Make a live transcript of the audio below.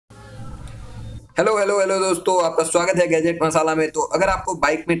Hello hello hello दोस्तों, आपका स्वागत है गैजेट मसाला में। तो अगर आपको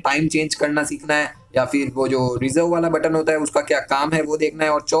बाइक में टाइम चेंज करना सीखना है या फिर वो जो रिजर्व वाला बटन होता है उसका क्या काम है वो देखना है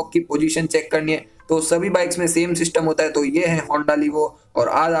और चौक की पोजीशन चेक करनी है, तो सभी बाइक्स में सेम सिस्टम होता है। तो ये है होंडा लीवो और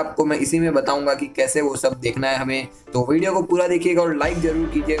आज आपको मैं इसी में बताऊंगा कि कैसे वो सब देखना है हमें। तो वीडियो को पूरा देखिएगा और लाइक जरूर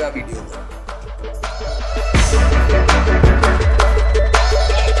कीजिएगा वीडियो को।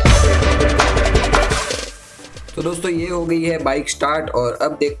 तो दोस्तों ये हो गई है बाइक स्टार्ट और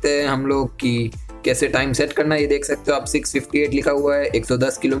अब देखते हैं हम लोग कि कैसे टाइम सेट करना है। ये देख सकते हो आप 658 लिखा हुआ है,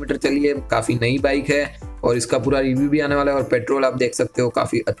 110 किलोमीटर चली है, काफ़ी नई बाइक है और इसका पूरा रिव्यू भी आने वाला है। और पेट्रोल आप देख सकते हो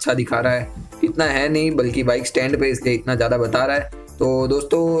काफ़ी अच्छा दिखा रहा है, इतना है नहीं बल्कि बाइक स्टैंड पे इसलिए इतना ज़्यादा बता रहा है। तो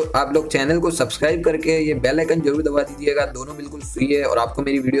दोस्तों आप लोग चैनल को सब्सक्राइब करके ये बेल आइकन जरूर दबा दीजिएगा, दोनों बिल्कुल फ्री है और आपको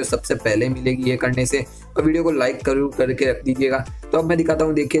मेरी वीडियो सबसे पहले मिलेगी ये करने से। और वीडियो को लाइक जरूर करके रख दीजिएगा। तो अब मैं दिखाता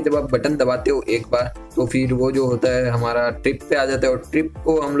हूँ, देखिए जब आप बटन दबाते हो एक बार तो फिर वो जो होता है हमारा ट्रिप पे आ जाता है। और ट्रिप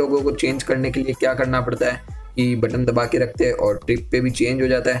को हम लोगों को चेंज करने के लिए क्या करना पड़ता है कि बटन दबा के रखते हैं और ट्रिप पे भी चेंज हो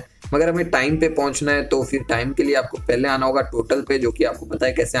जाता है। मगर हमें टाइम पे पहुंचना है तो फिर टाइम के लिए आपको पहले आना होगा टोटल पे, जो कि आपको पता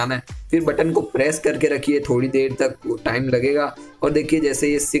है कैसे आना है। फिर बटन को प्रेस करके रखिए, थोड़ी देर तक वो टाइम लगेगा। और देखिए जैसे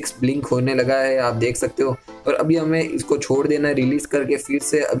ये 6 ब्लिंक होने लगा है, आप देख सकते हो। और अभी हमें इसको छोड़ देना है, रिलीज करके फिर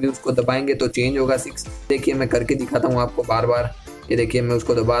से अभी उसको दबाएंगे तो चेंज होगा 6। देखिए मैं करके दिखाता हूँ आपको बार बार। ये देखिए मैं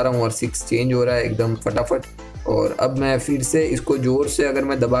उसको दबा रहा हूँ और 6 चेंज हो रहा है एकदम फटाफट। और अब मैं फिर से इसको जोर से अगर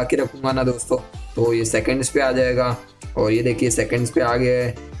मैं दबा के रखूँगा ना दोस्तों तो ये सेकंड्स पे आ जाएगा। और ये देखिए सेकंड्स पे आ गया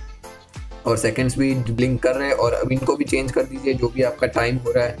है और सेकंड्स भी ब्लिंक कर रहे हैं। और अब इनको भी चेंज कर दीजिए जो भी आपका टाइम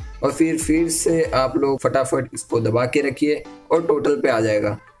हो रहा है। और फिर से आप लोग फटाफट इसको दबा के रखिए और टोटल पे आ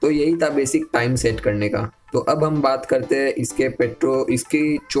जाएगा। तो यही था बेसिक टाइम सेट करने का। तो अब हम बात करते हैं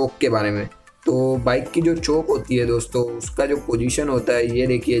इसकी चोक के बारे में। तो बाइक की जो चोक होती है दोस्तों, उसका जो पोजीशन होता है, ये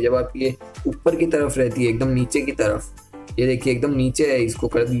देखिए जब आप ये ऊपर की तरफ रहती है एकदम नीचे की तरफ, ये देखिए एकदम नीचे है, इसको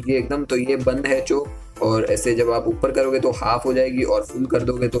कर दीजिए एकदम तो ये बंद है चोक। और ऐसे जब आप ऊपर करोगे तो हाफ हो जाएगी और फुल कर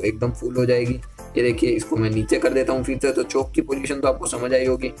दोगे तो एकदम फुल हो जाएगी। ये देखिए इसको मैं नीचे कर देता हूँ फिर से। तो चोक की पोजीशन तो आपको समझ आई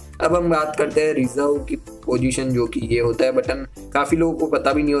होगी। अब हम बात करते हैं रिजर्व की पोजीशन, जो कि ये होता है बटन। काफ़ी लोगों को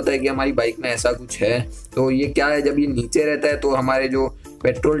पता भी नहीं होता है कि हमारी बाइक में ऐसा कुछ है। तो ये क्या है, जब ये नीचे रहता है तो हमारे जो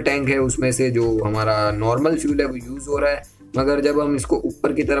पेट्रोल टैंक है उसमें से जो हमारा नॉर्मल फ्यूल है वो यूज़ हो रहा है। मगर जब हम इसको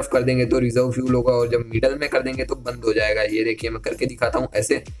ऊपर की तरफ कर देंगे तो रिजर्व फ्यूल होगा और जब मिडल में कर देंगे तो बंद हो जाएगा। ये देखिए मैं करके दिखाता हूँ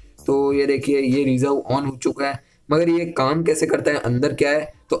ऐसे। तो ये देखिए ये रिजर्व ऑन हो चुका है। मगर ये काम कैसे करता है, अंदर क्या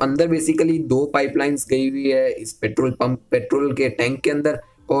है, तो अंदर बेसिकली 2 पाइपलाइंस गई हुई है इस पेट्रोल के टैंक के अंदर।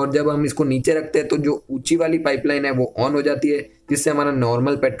 और जब हम इसको नीचे रखते हैं तो जो ऊंची वाली पाइपलाइन है वो ऑन हो जाती है, जिससे हमारा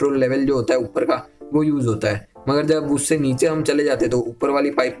नॉर्मल पेट्रोल लेवल जो होता है ऊपर का वो यूज होता है। मगर जब उससे नीचे हम चले जाते हैं तो ऊपर वाली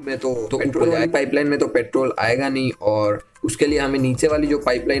पाइप में तो पेट्रोल पाइपलाइन में तो पेट्रोल आएगा नहीं। और उसके लिए हमें नीचे वाली जो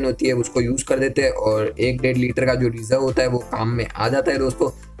पाइपलाइन होती है उसको यूज कर देते हैं और 1-1.5 लीटर का जो रिजर्व होता है वो काम में आ जाता है दोस्तों।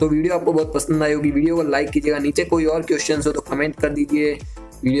 तो वीडियो आपको बहुत पसंद आई होगी, वीडियो को लाइक कीजिएगा, नीचे कोई और क्वेश्चन हो तो कमेंट कर दीजिए,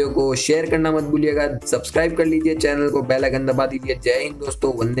 वीडियो को शेयर करना मत भूलिएगा, सब्सक्राइब कर लीजिए चैनल को, बेल आइकन दबा दीजिए। जय हिंद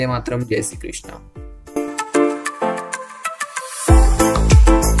दोस्तों, वंदे मातरम, जय श्री कृष्णा।